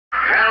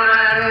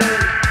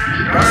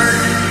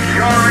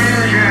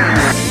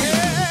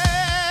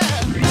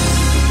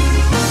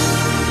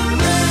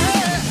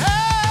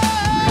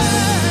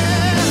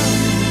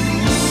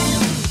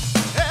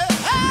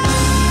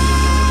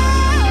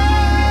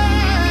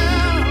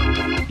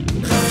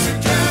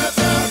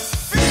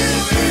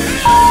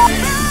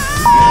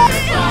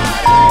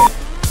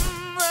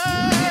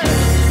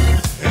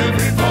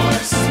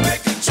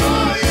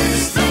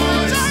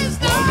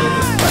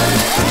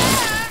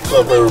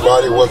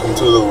everybody. Welcome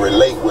to the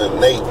Relate with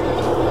Nate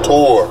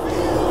tour.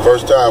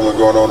 First time we're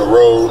going on the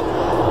road.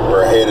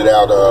 We're headed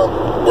out.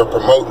 We're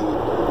promoting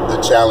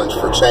the Challenge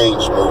for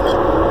Change movement.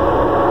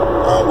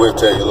 We'll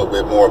tell you a little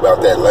bit more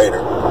about that later.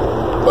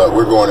 But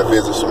we're going to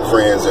visit some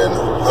friends in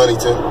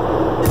Huntington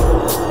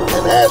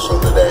and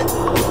Ashland today.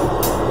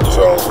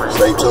 So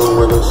stay tuned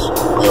with us.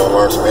 We're going to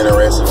learn some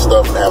interesting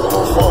stuff and have a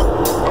little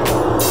fun.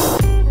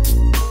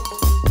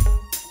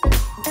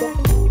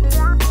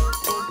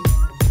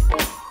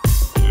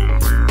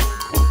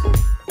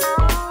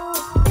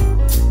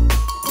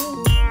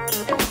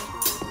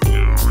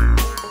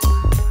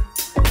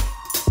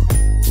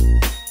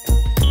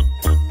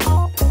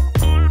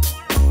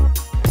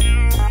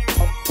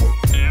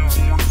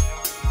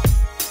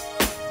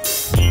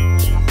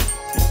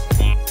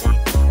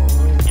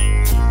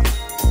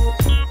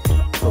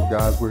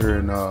 Guys, we're here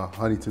in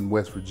Huntington,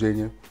 West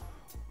Virginia,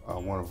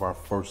 one of our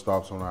first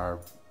stops on our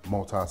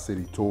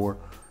multi-city tour,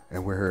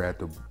 and we're here at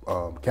the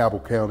Cabell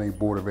County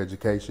Board of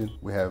Education.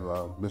 We have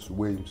Mr.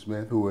 William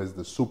Smith, who is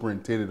the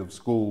superintendent of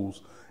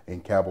schools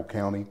in Cabell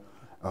County.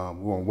 We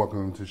want to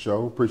welcome him to the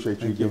show.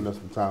 Appreciate you giving us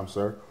some time,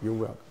 sir. You're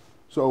welcome.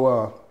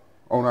 So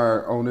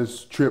on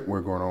this trip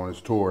we're going on,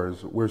 this tour,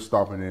 we're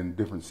stopping in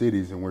different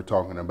cities, and we're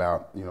talking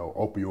about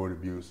opioid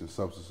abuse and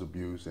substance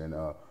abuse and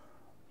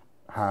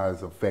how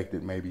it's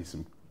affected maybe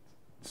some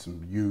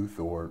youth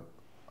or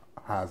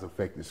how it's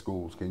affected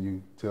schools. Can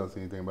you tell us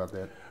anything about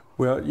that?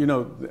 Well,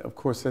 of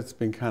course, that's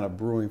been kind of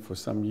brewing for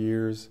some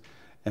years.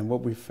 And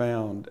what we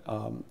found,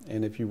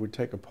 and if you would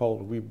take a poll,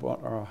 we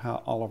brought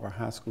all of our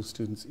high school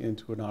students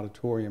into an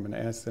auditorium and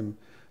asked them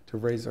to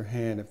raise their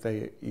hand if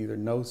they either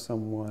know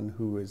someone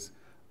who is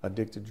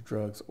addicted to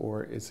drugs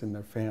or it's in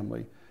their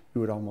family.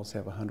 You would almost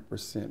have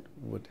 100%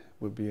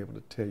 would be able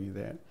to tell you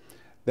that.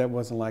 That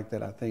wasn't like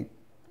that, I think,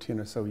 10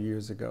 or so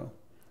years ago.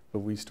 But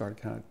we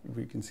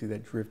can see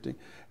that drifting.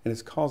 And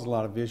it's caused a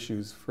lot of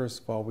issues.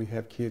 First of all, we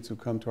have kids who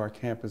come to our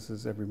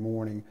campuses every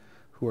morning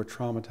who are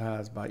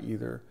traumatized by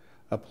either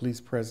a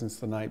police presence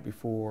the night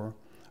before,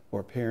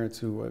 or parents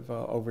who have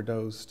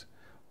overdosed,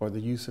 or the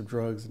use of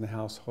drugs in the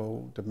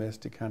household.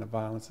 Domestic kind of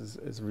violence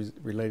is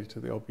related to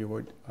the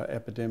opioid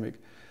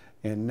epidemic.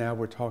 And now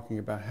we're talking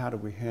about how do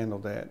we handle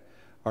that.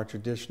 Our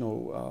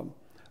traditional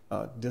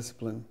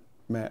discipline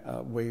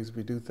ways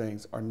we do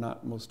things are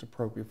not most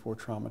appropriate for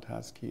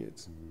traumatized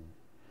kids.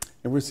 Mm-hmm.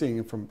 And we're seeing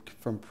it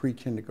from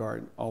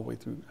pre-kindergarten all the way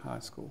through high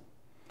school.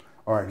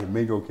 All right, in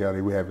Mingo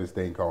County, we have this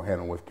thing called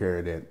Handle with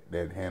Care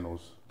that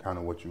handles kind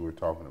of what you were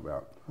talking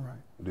about. Right.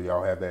 Do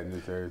y'all have that in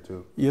this area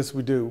too? Yes,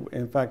 we do.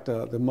 In fact,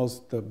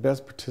 the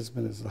best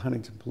participant is the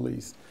Huntington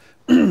Police.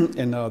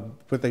 And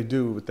what they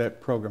do with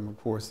that program, of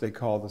course, they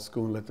call the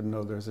school and let them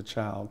know there's a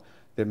child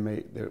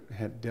that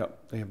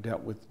they have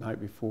dealt with the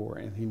night before,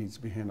 and he needs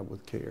to be handled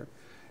with care.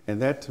 And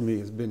that, to me,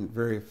 has been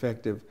very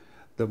effective.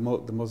 The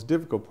most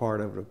difficult part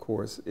of it, of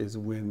course, is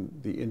when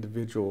the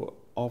individual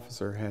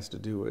officer has to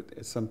do it.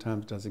 It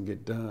sometimes doesn't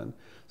get done.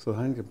 So the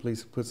Huntington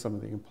Police put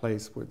something in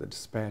place where the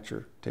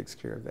dispatcher takes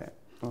care of that.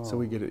 Oh. So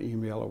we get an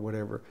email or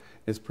whatever.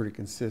 It's pretty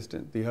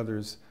consistent. The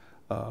others,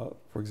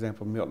 for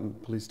example, Milton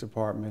Police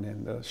Department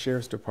and the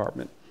Sheriff's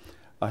Department,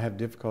 I have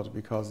difficulty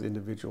because the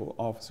individual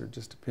officer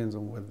just depends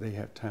on whether they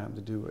have time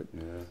to do it.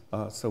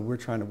 Yeah. So we're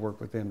trying to work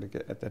with them to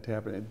get that to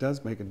happen. It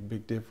does make a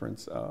big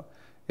difference.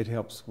 It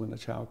helps when a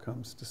child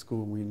comes to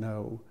school and we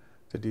know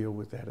to deal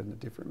with that in a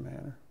different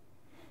manner.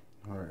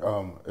 All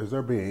right. Has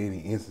there been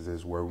any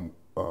instances where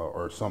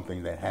or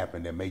something that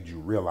happened that made you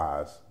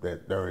realize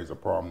that there is a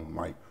problem,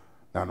 like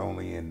not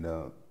only in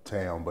the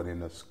town but in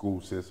the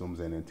school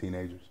systems and in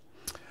teenagers?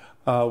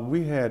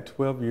 We had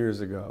 12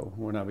 years ago,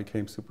 when I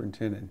became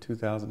superintendent in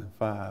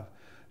 2005,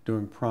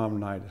 during prom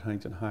night at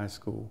Huntington High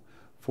School,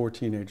 4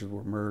 teenagers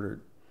were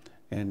murdered,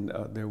 and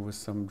there was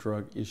some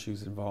drug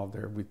issues involved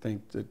there. We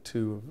think that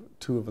two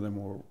of them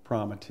were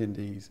prom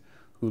attendees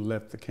who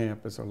left the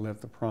campus or left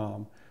the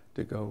prom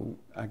to go,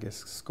 I guess,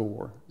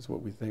 score, is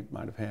what we think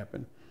might have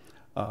happened.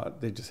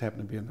 They just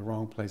happened to be in the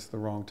wrong place at the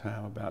wrong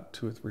time, about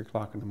 2 or 3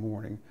 o'clock in the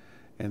morning.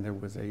 And there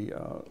was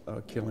a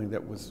killing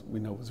that we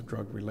know was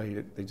drug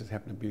related. They just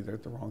happened to be there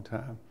at the wrong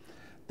time.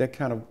 That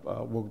kind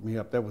of woke me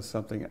up. That was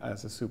something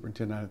as a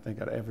superintendent I didn't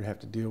think I'd ever have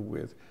to deal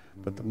with.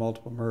 Mm-hmm. But the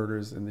multiple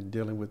murders and then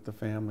dealing with the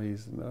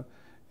families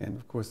and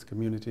of course the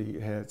community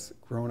has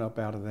grown up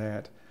out of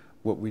that.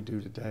 What we do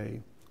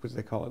today, which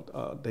they call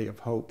it Day of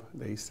Hope.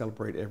 They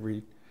celebrate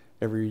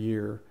every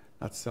year,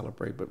 not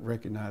celebrate, but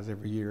recognize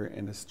every year.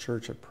 And this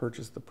church had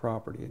purchased the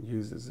property and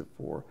uses it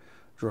for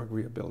drug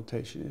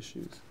rehabilitation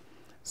issues.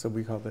 So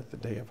we call that the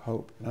Day of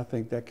Hope. And I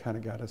think that kind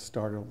of got us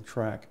started on the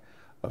track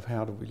of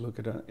how do we look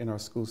at in our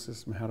school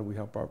system, how do we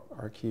help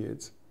our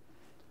kids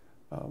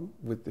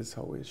with this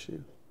whole issue.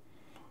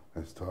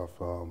 That's tough,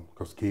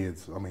 because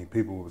kids, I mean,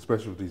 people,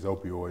 especially with these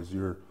opioids,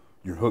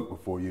 you're hooked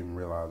before you even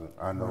realize it.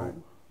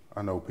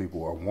 I know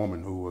people, a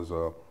woman who was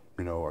a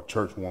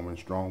church woman,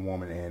 strong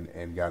woman,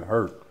 and got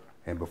hurt,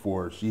 and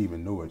before she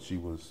even knew it, she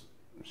was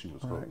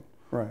hooked.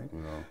 Right.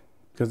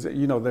 Because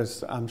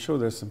I'm sure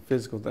there's some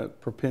physical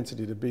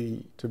propensity to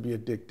be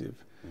addictive.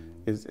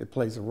 Mm-hmm. It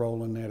plays a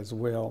role in that as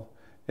well.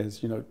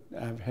 as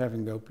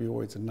having the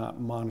opioids and not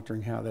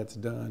monitoring how that's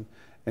done.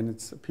 And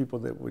it's people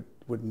that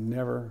would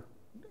never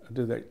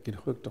do that, get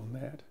hooked on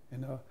that.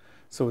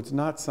 So it's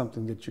not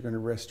something that you're going to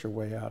rest your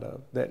way out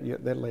of.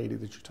 That lady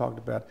that you talked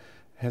about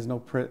has no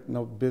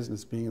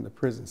business being in the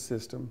prison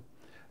system.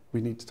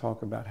 We need to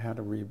talk about how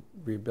to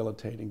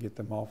rehabilitate and get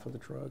them off of the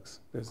drugs.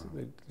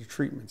 The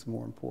treatment's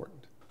more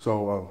important.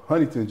 So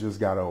Huntington just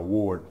got an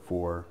award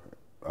for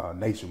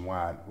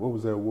nationwide. What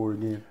was that award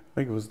again? I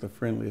think it was the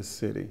friendliest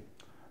city.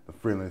 The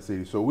friendliest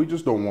city. So we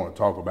just don't want to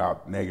talk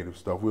about negative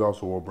stuff. We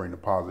also want to bring the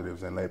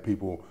positives and let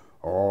people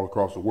all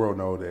across the world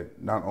know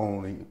that not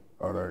only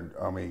are there,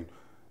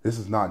 this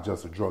is not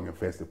just a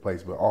drug-infested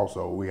place, but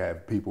also we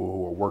have people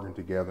who are working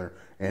together,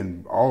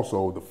 and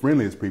also the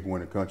friendliest people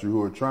in the country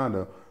who are trying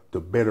to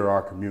better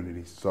our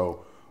communities.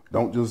 So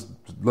don't just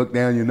look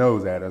down your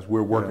nose at us.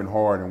 We're working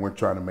hard and we're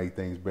trying to make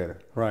things better.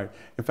 Right.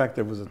 In fact,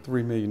 there was a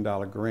 $3 million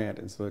grant,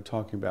 and so they're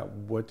talking about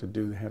what to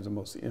do to have the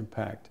most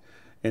impact.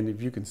 And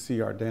if you can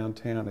see, our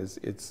downtown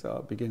it's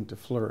beginning to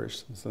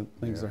flourish. Some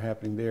things are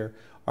happening there.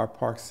 Our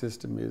park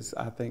system is,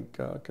 I think,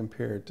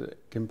 compared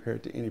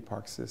to any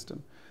park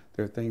system.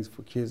 There are things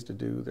for kids to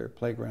do. There are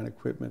playground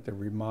equipment. They're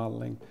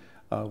remodeling.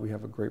 We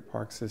have a great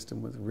park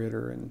system with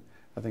Ritter, and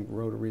I think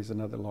Rotary is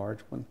another large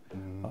one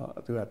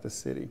throughout the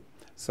city.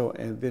 So,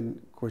 and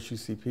then of course you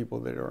see people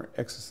that are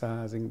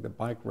exercising. The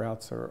bike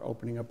routes are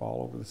opening up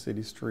all over the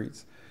city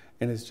streets,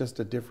 and it's just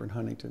a different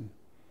Huntington.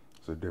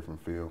 It's a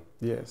different feel.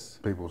 Yes.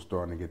 People are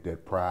starting to get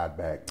that pride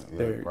back.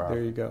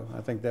 There you go. I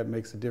think that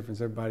makes a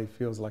difference. Everybody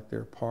feels like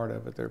they're part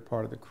of it. They're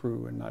part of the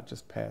crew and not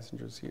just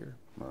passengers here.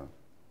 Right.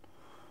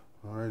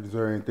 All right. Is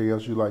there anything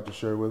else you'd like to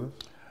share with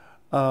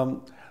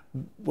us?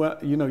 Well,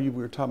 you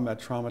were talking about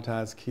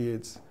traumatized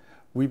kids.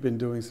 We've been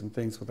doing some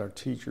things with our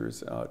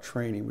teachers,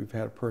 training. We've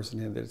had a person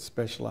in that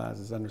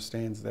specializes,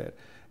 understands that,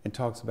 and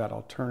talks about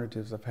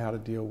alternatives of how to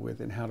deal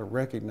with and how to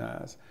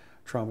recognize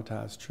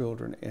traumatized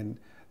children. And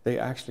they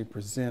actually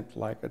present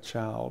like a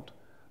child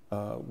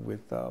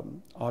with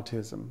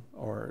autism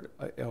or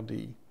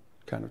LD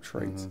kind of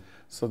traits.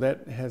 So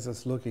that has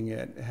us looking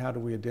at how do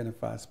we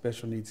identify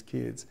special needs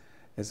kids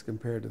as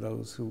compared to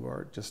those who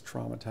are just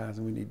traumatized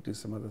and we need to do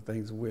some other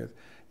things with.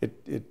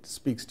 It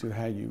speaks to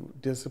how you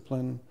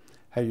discipline,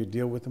 how you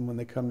deal with them when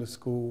they come to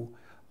school,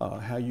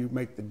 how you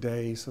make the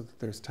day so that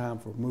there's time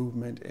for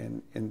movement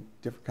and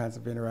different kinds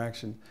of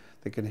interaction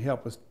that can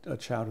help a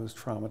child who's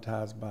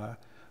traumatized by,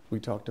 we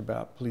talked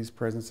about police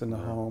presence in the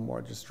home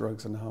or just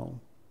drugs in the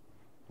home.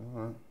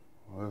 All right.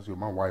 Well, that's good.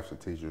 My wife's a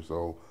teacher,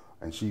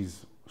 and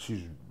she's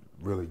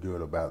really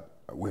good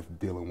with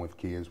dealing with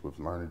kids with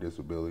learning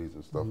disabilities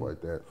and stuff like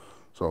that.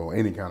 So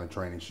any kind of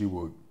training she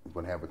would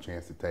have a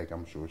chance to take,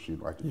 I'm sure she'd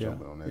like to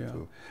jump in on that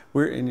too.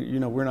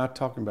 We're not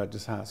talking about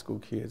just high school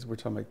kids. We're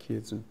talking about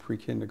kids in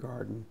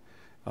pre-kindergarten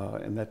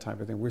and that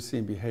type of thing. We're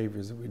seeing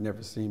behaviors that we've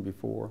never seen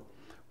before,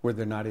 where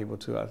they're not able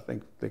to, I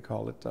think they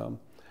call it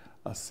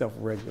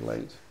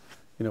self-regulate.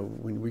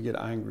 When we get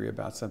angry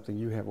about something,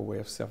 you have a way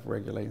of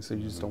self-regulating, so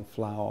you just don't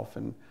fly off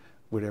and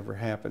whatever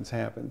happens,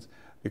 happens,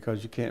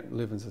 because you can't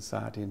live in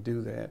society and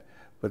do that.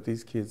 But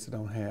these kids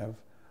don't have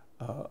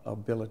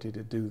ability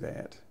to do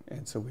that,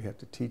 and so we have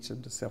to teach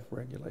them to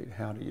self-regulate.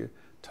 How do you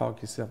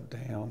talk yourself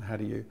down? How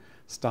do you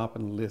stop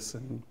and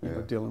listen?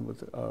 Dealing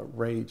with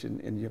rage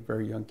in your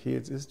very young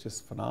kids is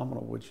just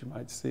phenomenal what you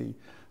might see.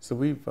 So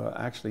we've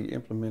actually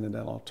implemented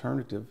an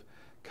alternative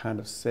kind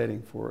of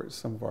setting for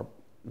some of our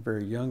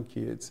very young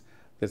kids.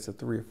 That's a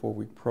 3 or 4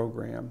 week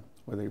program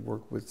where they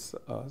work with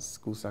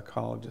school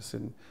psychologists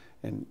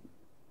and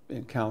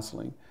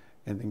counseling,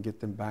 and then get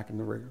them back in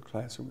the regular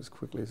classroom as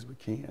quickly as we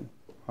can.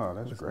 Oh,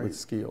 that's great. With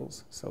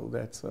skills. So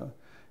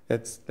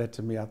that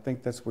to me, I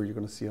think that's where you're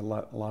going to see a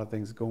lot of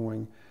things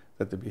going,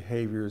 that the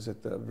behaviors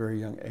at the very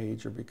young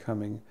age are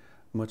becoming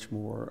much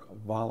more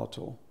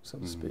volatile, so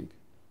to speak.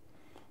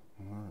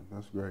 All right,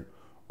 that's great.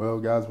 Well,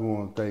 guys, we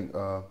want to thank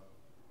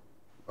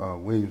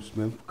William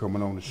Smith for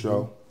coming on the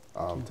show,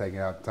 taking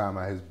out time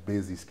out of his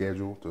busy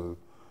schedule to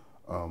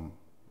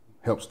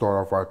help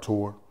start off our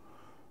tour.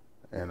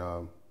 And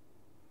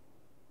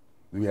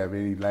do you have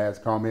any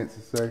last comments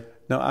to say?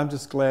 No, I'm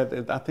just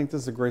glad. I think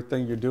this is a great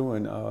thing you're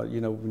doing.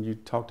 When you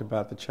talked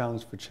about the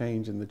challenge for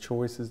change and the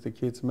choices the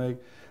kids make,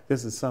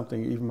 this is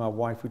something even my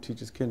wife, who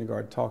teaches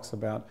kindergarten, talks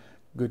about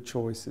good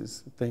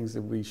choices, things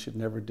that we should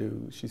never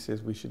do. She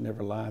says we should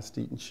never lie,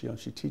 steal, and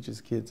she teaches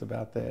kids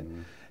about that.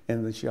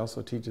 And then she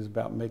also teaches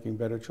about making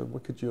better choices.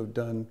 What could you have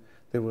done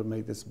that would have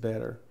made this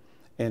better?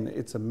 And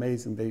it's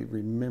amazing they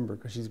remember,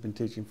 because she's been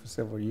teaching for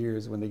several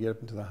years. When they get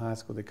up into the high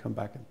school, they come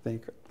back and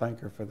thank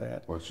her for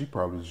that. Well, she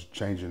probably is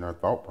changing her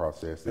thought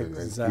process and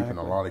keeping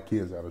a lot of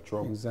kids out of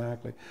trouble.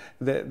 Exactly.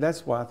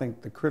 That's why I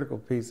think the critical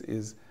piece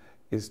is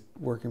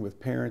working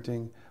with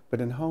parenting.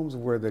 But in homes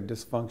where they're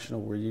dysfunctional,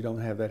 where you don't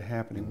have that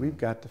happening, we've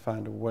got to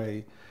find a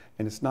way,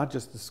 and it's not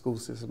just the school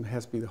system, it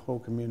has to be the whole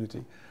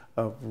community,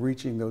 of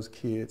reaching those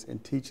kids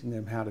and teaching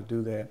them how to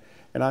do that.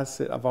 And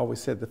I've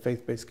always said the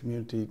faith-based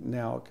community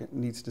now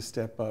needs to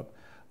step up.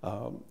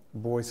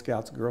 Boy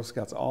Scouts, Girl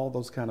Scouts, all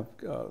those kind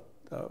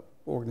of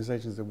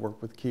organizations that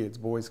work with kids,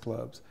 boys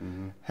clubs,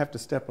 have to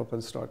step up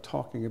and start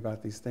talking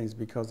about these things,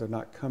 because they're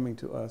not coming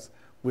to us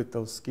with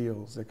those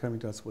skills. They're coming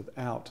to us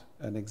without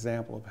an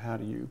example of how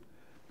do you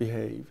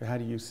behave, how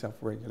do you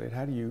self-regulate,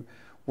 how do you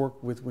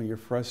work with when you're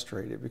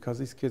frustrated, because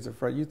these kids are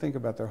frustrated. You think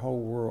about their whole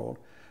world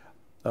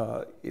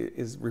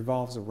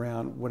revolves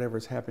around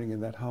whatever's happening in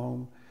that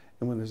home,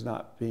 and when there's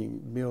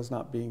meals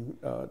not being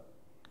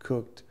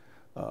cooked,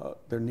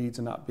 their needs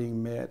are not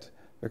being met,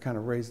 they're kind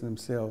of raising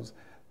themselves.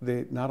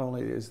 Not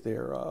only is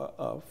there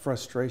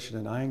frustration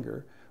and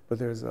anger, but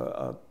there's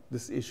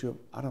this issue of,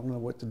 I don't know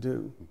what to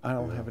do. I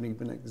don't have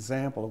even an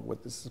example of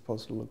what this is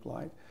supposed to look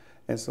like.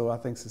 And so I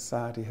think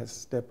society has to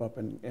step up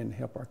and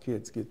help our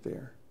kids get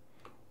there.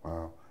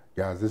 Wow.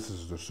 Guys, this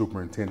is the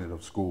superintendent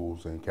of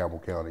schools in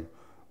Cabell County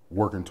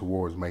working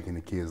towards making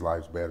the kids'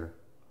 lives better.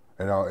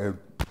 And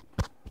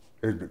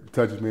it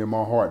touches me in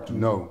my heart to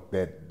know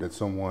that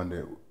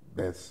someone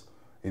that's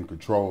in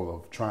control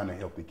of trying to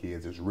help the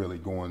kids is really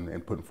going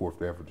and putting forth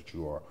the effort that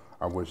you are.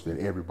 I wish that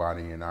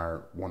everybody in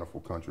our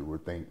wonderful country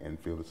would think and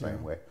feel the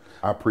same way.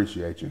 I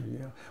appreciate you.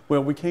 Yeah.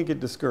 Well, we can't get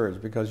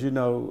discouraged, because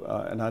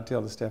and I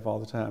tell the staff all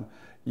the time,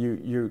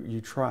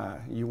 you try,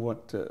 you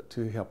want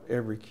to help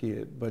every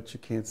kid, but you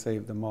can't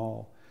save them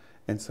all.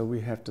 And so we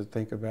have to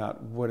think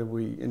about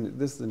and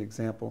this is an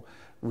example,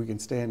 we can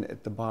stand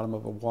at the bottom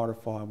of a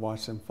waterfall and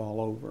watch them fall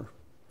over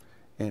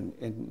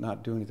and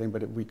not do anything,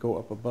 but if we go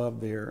up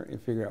above there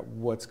and figure out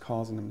what's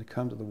causing them to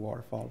come to the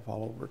waterfall to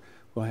fall over,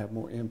 we'll have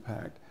more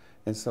impact.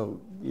 And so,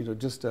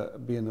 just to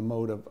be in the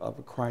mode of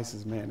a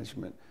crisis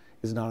management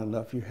is not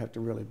enough. You have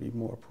to really be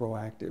more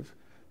proactive,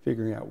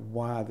 figuring out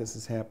why this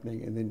is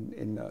happening and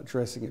then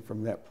addressing it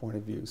from that point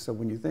of view. So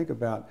when you think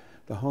about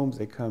the homes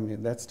they come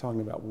in, that's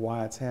talking about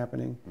why it's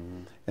happening,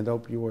 and the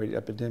opioid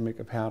epidemic,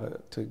 of how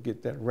to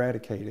get that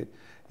eradicated.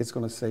 It's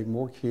going to save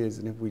more kids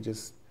than if we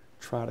just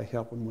try to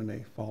help them when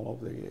they fall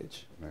over the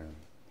edge. Man,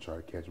 try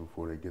to catch them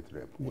before they get to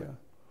that point.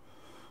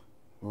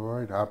 Yeah. All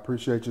right, I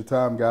appreciate your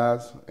time,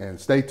 guys, and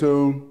stay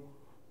tuned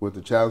with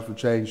the Challenge for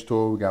Change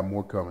tour. We got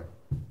more coming.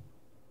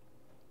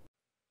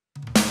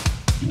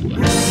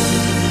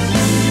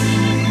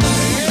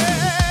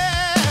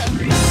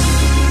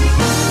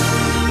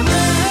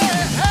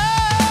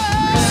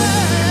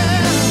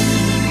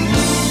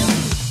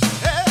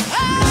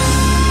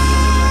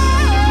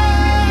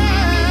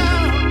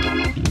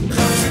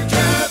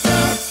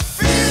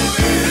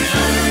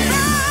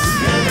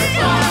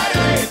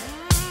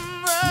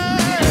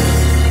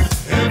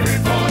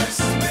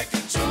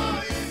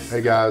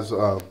 Hey guys,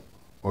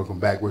 welcome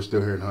back. We're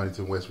still here in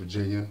Huntington, West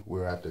Virginia.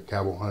 We're at the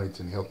Cabell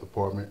Huntington Health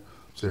Department.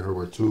 Sitting here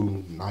with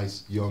two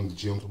nice young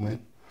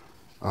gentlemen,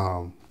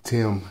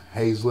 Tim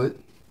Hazlett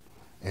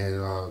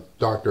and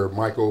Dr.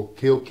 Michael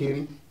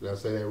Kilkenny. Did I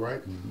say that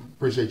right?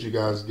 Appreciate you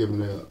guys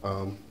giving a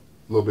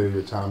little bit of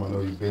your time. I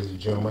know you're busy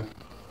gentlemen.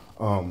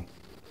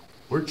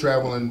 We're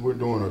traveling, we're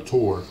doing a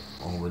tour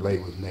on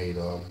Relate with Nate,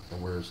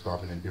 and we're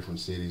stopping in different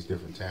cities,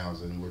 different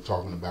towns, and we're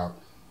talking about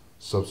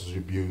substance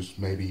abuse,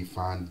 maybe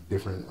find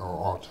different or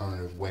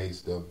alternative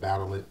ways to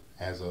battle it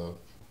as a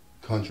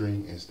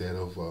country instead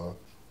of,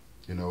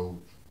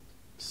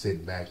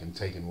 sitting back and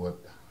taking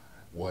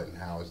what and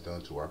how it's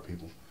done to our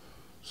people.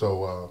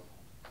 So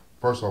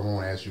first of all, I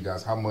want to ask you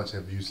guys, how much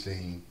have you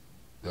seen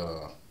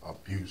the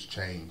abuse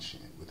change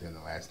within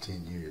the last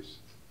 10 years?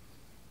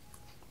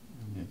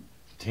 In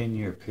a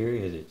 10-year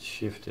period, it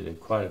shifted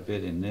quite a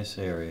bit in this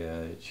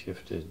area. It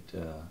shifted.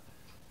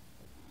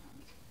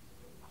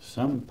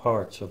 Some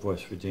parts of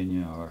West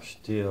Virginia are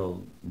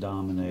still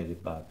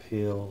dominated by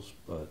pills,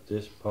 but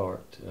this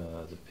part,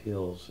 the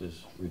pills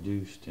is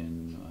reduced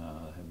and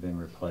have been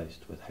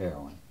replaced with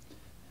heroin.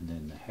 And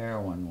then the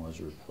heroin was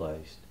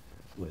replaced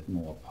with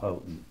more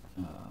potent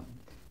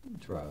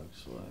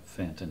drugs like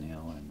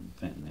fentanyl and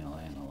fentanyl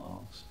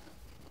analogs.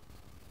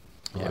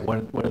 Yeah,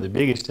 one of the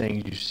biggest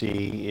things you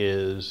see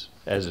is,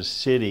 as a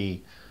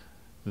city,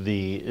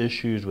 the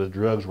issues with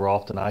drugs were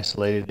often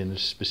isolated in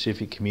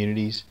specific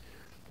communities,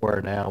 where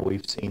now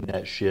we've seen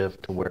that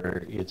shift to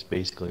where it's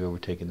basically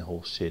overtaken the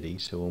whole city.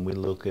 So when we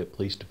look at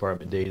police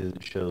department data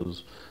that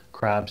shows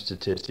crime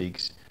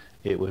statistics,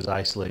 it was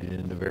isolated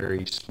into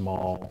very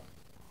small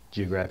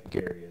geographic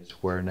areas,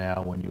 where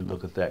now when you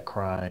look at that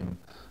crime,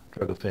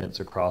 drug offense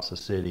across the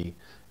city,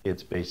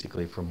 it's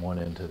basically from one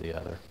end to the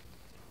other.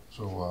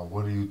 So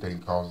what do you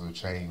think causes the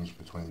change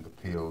between the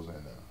pills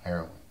and the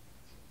heroin?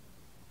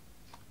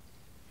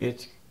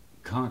 It's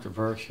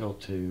controversial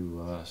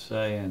to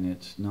say, and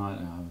it's not,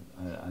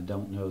 I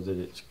don't know that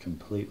it's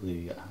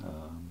completely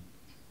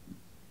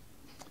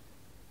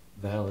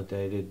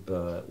validated,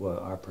 but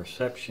our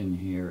perception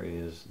here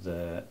is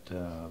that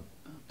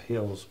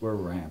pills were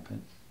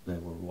rampant. They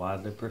were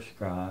widely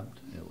prescribed.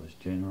 It was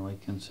generally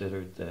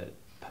considered that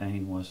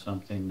pain was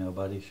something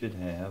nobody should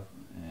have,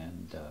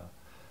 and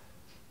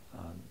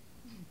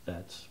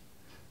that's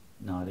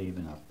not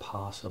even a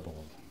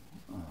possible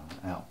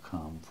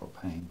outcome for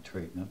pain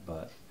treatment,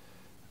 but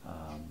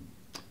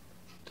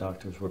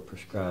doctors were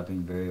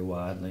prescribing very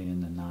widely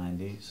in the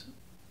 90s,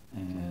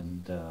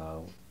 and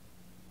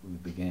we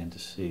began to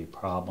see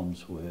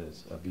problems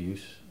with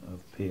abuse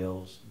of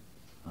pills,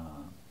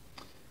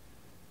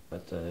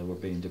 but they were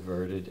being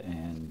diverted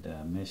and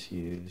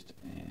misused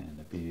and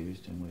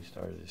abused, and we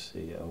started to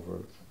see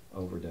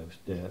overdose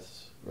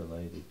deaths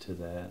related to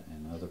that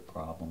and other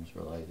problems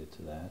related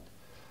to that.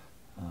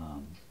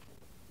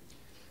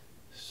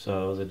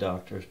 So the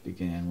doctors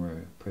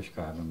began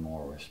prescribing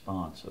more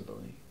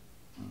responsibly.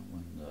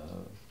 When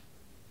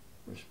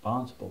the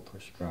responsible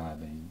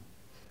prescribing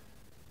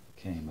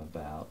came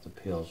about, the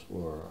pills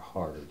were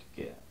harder to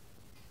get.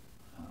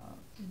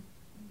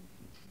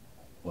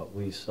 What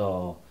we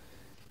saw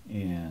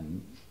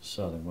in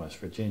southern West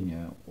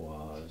Virginia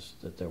was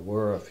that there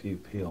were a few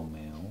pill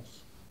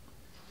mills,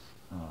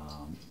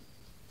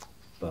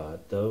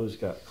 but those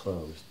got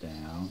closed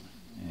down,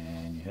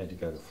 and you had to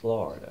go to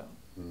Florida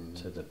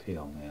to the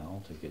pill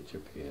mill to get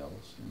your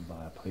pills and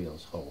buy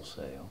pills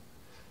wholesale.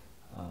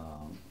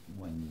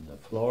 When the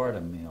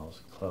Florida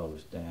mills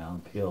closed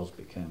down, pills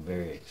became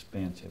very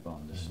expensive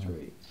on the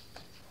street,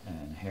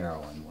 and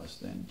heroin was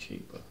then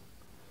cheaper.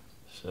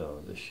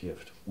 So the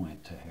shift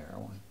went to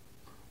heroin.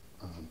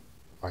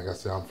 Like I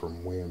said, I'm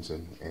from Williams,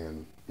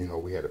 and you know,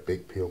 we had a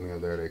big pill mill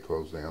there. They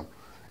closed down.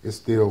 It's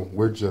still,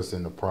 we're just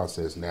in the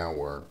process now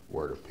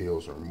where the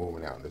pills are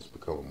moving out and it's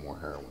becoming more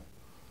heroin.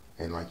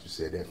 And like you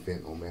said, that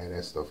fentanyl, man,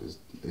 that stuff is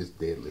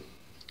deadly.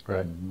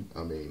 Right.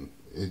 I mean,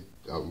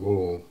 a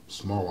little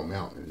small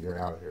amount and you're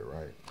out of here,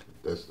 right?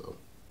 That stuff.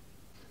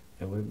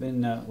 Yeah,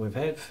 we've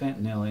had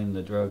fentanyl in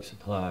the drug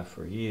supply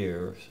for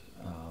years,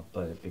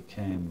 but it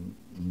became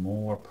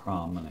more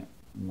prominent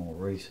more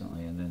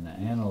recently, and then the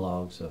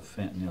analogs of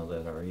fentanyl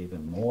that are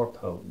even more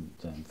potent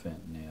than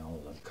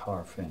fentanyl, the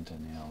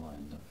carfentanil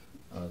and the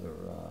other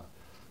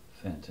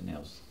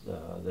fentanyls,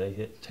 they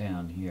hit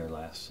town here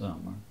last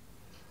summer,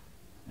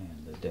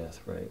 and the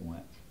death rate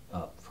went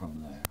up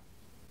from there.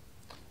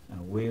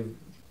 Now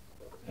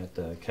at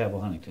the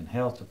Cabell Huntington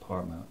Health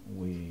Department,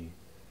 we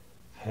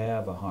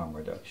have a harm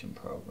reduction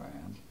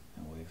program,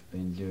 and we've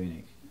been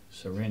doing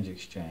syringe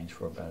exchange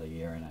for about 1.5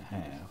 years.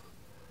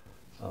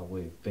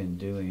 We've been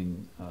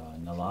doing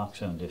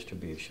naloxone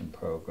distribution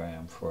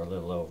program for a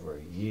little over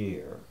 1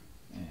 year,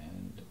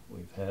 and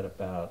we've had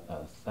about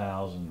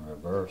 1,000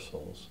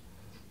 reversals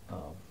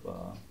of,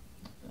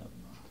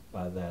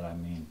 by that I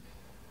mean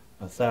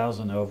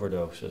 1,000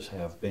 overdoses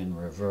have been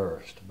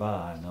reversed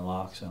by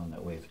naloxone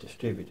that we've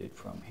distributed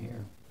from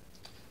here.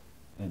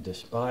 And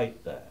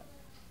despite that,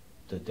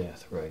 the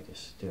death rate is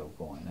still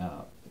going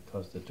up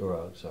because the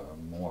drugs are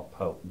more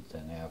potent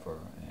than ever,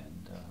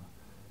 and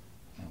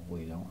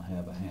we don't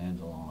have a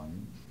handle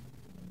on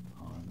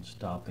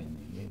stopping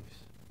the use.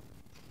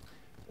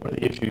 One of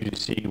the issues you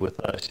see with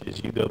us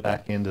is you go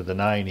back into the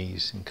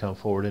 90s and come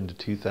forward into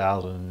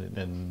 2000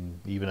 and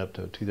even up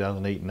to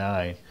 2008 and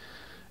 9,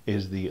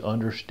 is the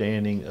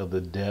understanding of the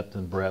depth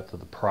and breadth of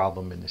the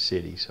problem in the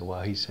city. So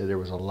while he said there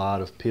was a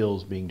lot of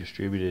pills being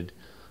distributed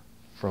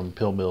from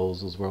pill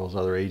mills as well as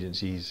other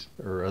agencies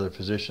or other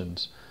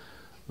physicians,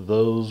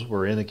 those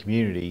were in the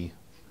community,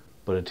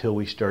 but until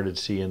we started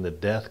seeing the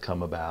death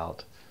come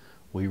about,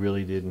 we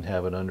really didn't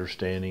have an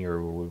understanding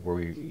or were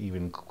we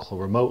even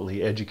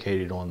remotely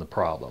educated on the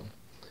problem.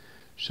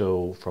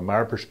 So from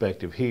our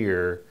perspective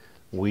here,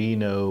 we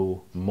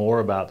know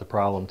more about the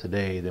problem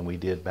today than we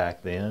did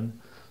back then.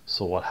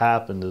 So what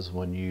happened is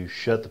when you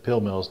shut the pill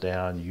mills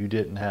down, you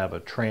didn't have a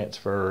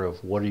transfer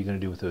of what are you going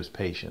to do with those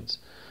patients.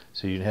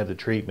 So you didn't have the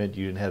treatment,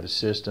 you didn't have the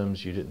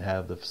systems, you didn't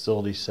have the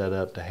facilities set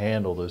up to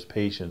handle those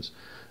patients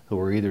who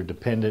were either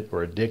dependent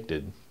or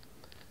addicted.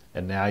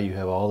 And now you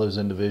have all those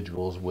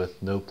individuals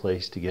with no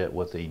place to get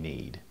what they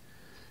need.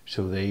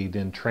 So they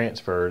then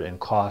transferred, and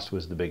cost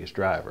was the biggest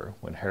driver.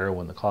 When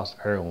the cost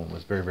of heroin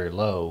was very, very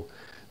low,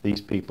 these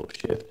people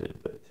shifted.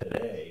 But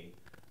today,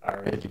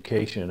 our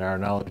education and our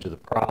knowledge of the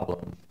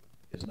problem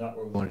is not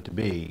where we want it to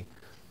be,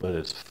 but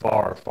it's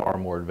far, far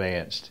more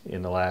advanced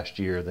in the last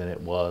year than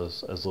it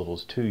was as little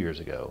as 2 years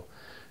ago.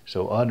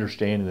 So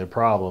understanding the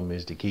problem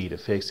is the key to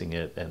fixing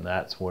it, and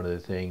that's one of the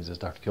things, as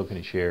Dr.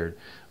 Kilkenny shared,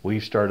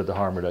 we've started the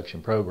harm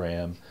reduction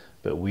program,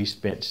 but we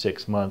spent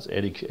 6 months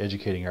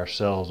educating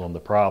ourselves on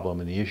the problem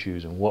and the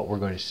issues and what we're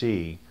going to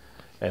see,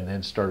 and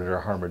then started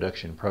our harm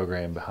reduction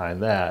program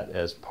behind that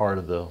as part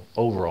of the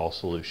overall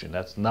solution.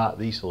 That's not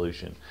the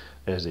solution,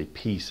 as a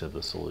piece of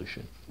the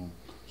solution.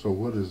 So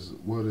what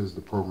is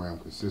the program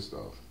consist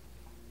of,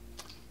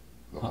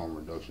 the harm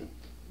reduction?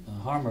 The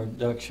harm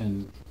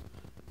reduction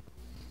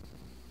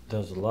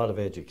does a lot of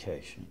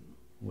education.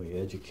 We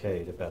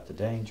educate about the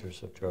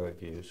dangers of drug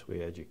use.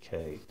 We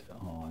educate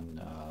on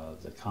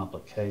the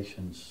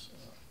complications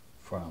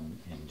from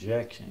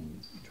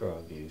injection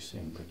drug use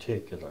in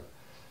particular.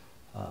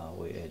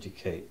 We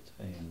educate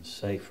in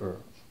safer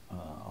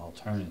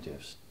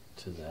alternatives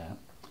to that,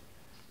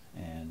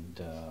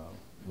 and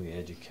we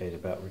educate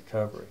about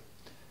recovery.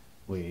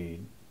 We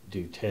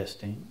do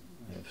testing.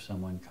 If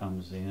someone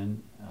comes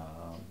in,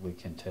 we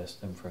can test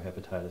them for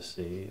hepatitis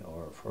C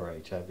or for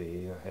HIV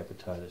or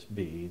hepatitis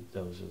B.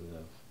 Those are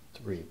the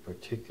 3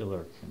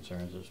 particular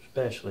concerns,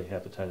 especially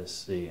hepatitis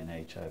C and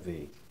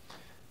HIV.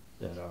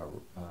 that are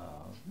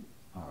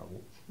our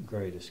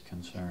greatest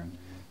concern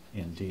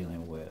in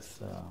dealing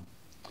with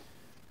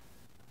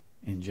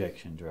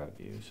injection drug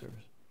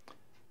users.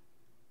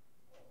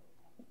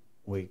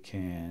 We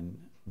can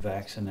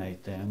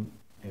vaccinate them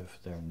if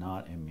they're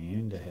not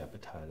immune to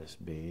hepatitis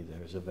B.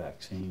 There's a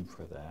vaccine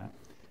for that.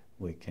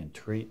 We can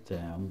treat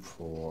them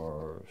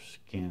for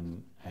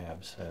skin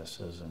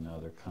abscesses and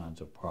other kinds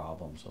of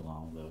problems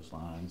along those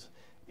lines.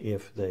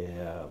 If they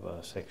have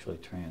a sexually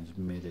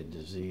transmitted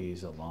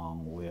disease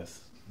along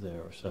with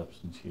their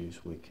substance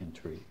use, we can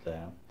treat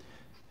that.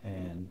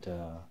 And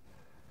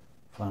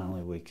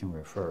finally, we can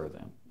refer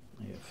them.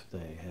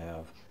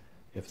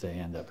 If they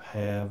end up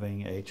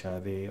having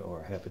HIV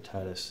or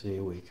hepatitis C,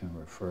 we can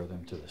refer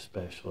them to the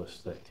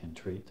specialists that can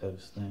treat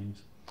those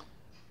things.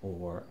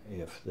 Or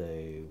if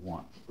they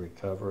want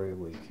recovery,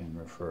 we can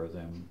refer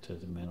them to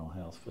the mental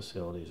health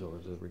facilities or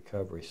the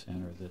recovery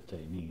center that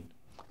they need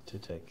to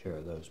take care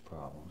of those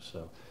problems.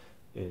 So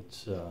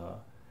it's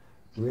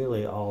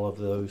really all of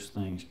those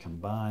things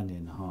combined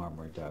in harm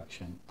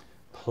reduction.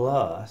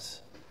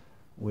 Plus,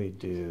 we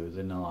do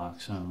the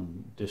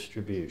naloxone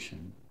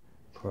distribution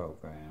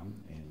program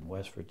in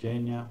West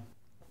Virginia.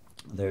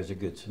 There's a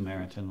Good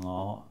Samaritan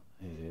law.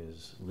 It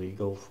is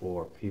legal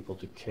for people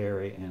to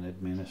carry and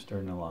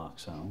administer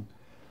naloxone.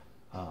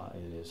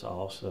 It is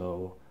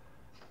also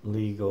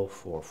legal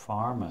for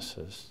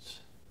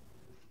pharmacists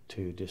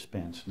to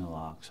dispense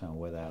naloxone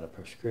without a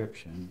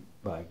prescription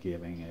by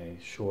giving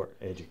a short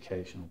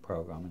educational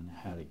program on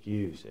how to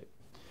use it.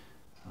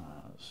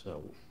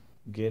 So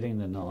getting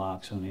the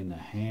naloxone in the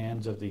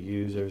hands of the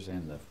users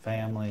and the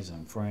families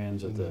and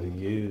friends of the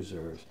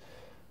users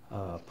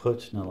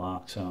puts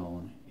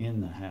naloxone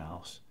in the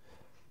house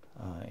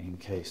in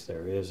case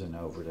there is an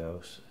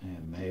overdose,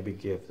 and maybe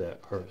give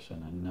that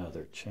person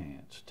another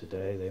chance.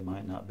 Today they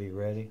might not be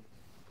ready.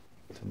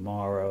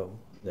 Tomorrow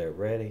they're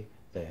ready.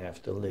 They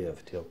have to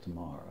live till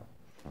tomorrow.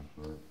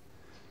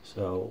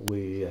 So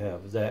we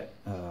have that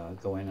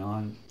going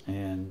on,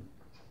 and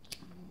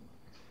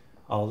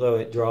although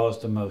it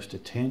draws the most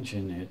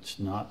attention, it's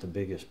not the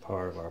biggest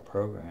part of our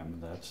program.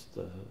 That's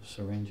the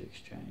syringe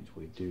exchange.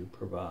 We do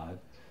provide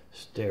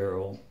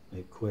sterile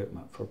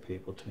equipment for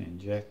people to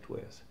inject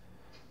with.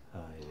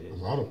 A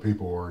lot of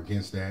people are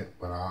against that,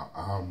 but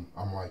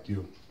I'm like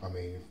you. I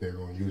mean, if they're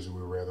going to use it,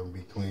 we'd rather them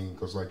be clean.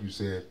 Because like you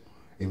said,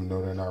 even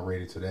though they're not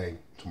ready today,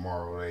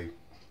 tomorrow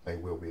they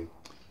will be.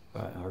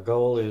 Right. Our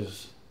goal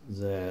is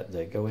that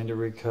they go into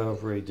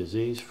recovery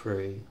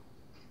disease-free,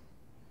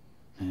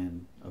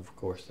 and of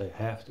course they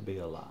have to be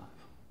alive.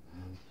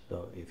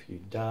 So if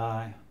you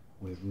die,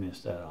 we've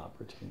missed that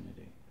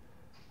opportunity.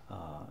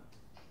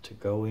 To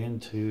go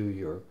into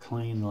your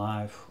clean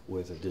life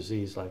with a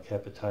disease like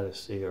hepatitis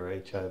C or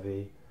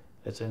HIV,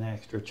 it's an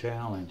extra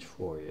challenge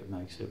for you. It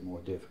makes it more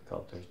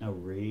difficult. There's no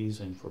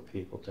reason for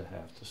people to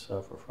have to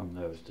suffer from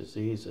those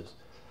diseases.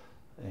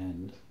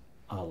 And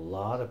a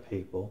lot of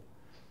people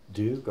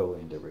do go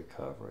into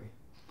recovery.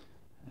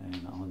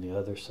 And on the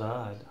other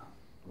side,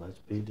 let's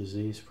be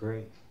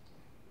disease-free.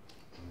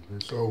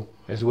 So,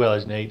 as well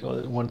as Nate,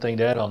 one thing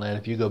to add on that,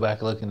 if you go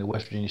back and look in the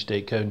West Virginia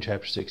State Code in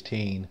Chapter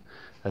 16,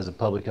 as a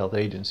public health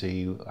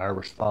agency, we are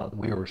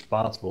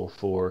responsible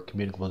for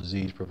communicable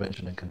disease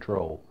prevention and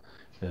control.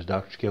 As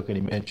Dr.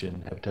 Kilkenny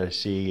mentioned, hepatitis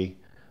C,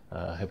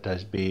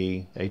 hepatitis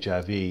B,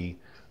 HIV,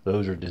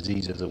 those are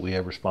diseases that we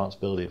have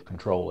responsibility of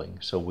controlling.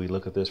 So we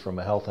look at this from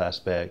a health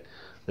aspect,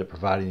 that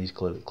providing these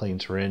clean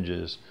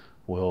syringes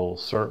will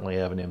certainly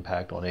have an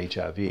impact on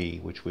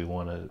HIV, which we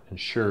want to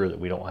ensure that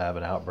we don't have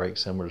an outbreak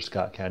similar to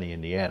Scott County,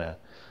 Indiana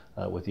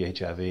with the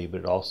HIV,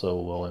 but it also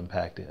will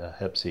impact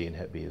Hep C and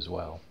Hep B as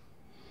well.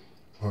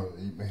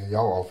 Man,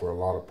 y'all offer a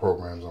lot of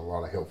programs and a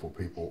lot of helpful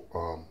people.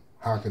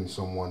 How can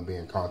someone be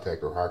in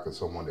contact, or how can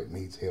someone that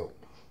needs help,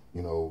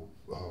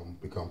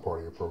 become part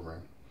of your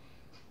program?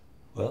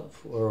 Well,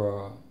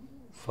 for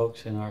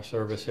folks in our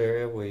service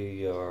area,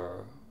 we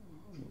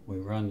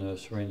run the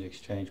syringe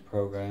exchange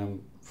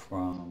program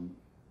from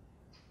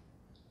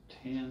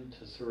 10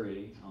 to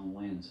 3 on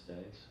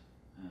Wednesdays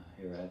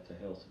here at the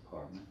health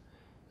department.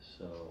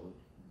 So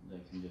they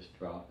can just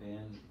drop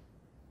in.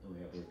 We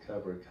have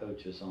recovery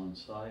coaches on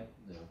site.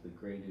 They'll be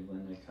greeted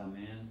when they come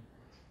in.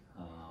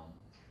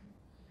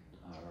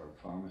 Our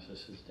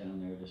pharmacist is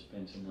down there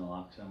dispensing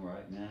naloxone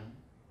right now.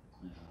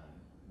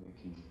 We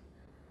can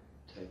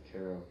take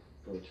care of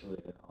virtually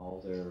all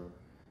their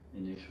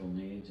initial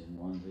needs in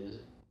one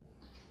visit.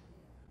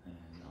 And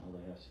all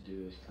they have to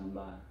do is come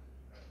by.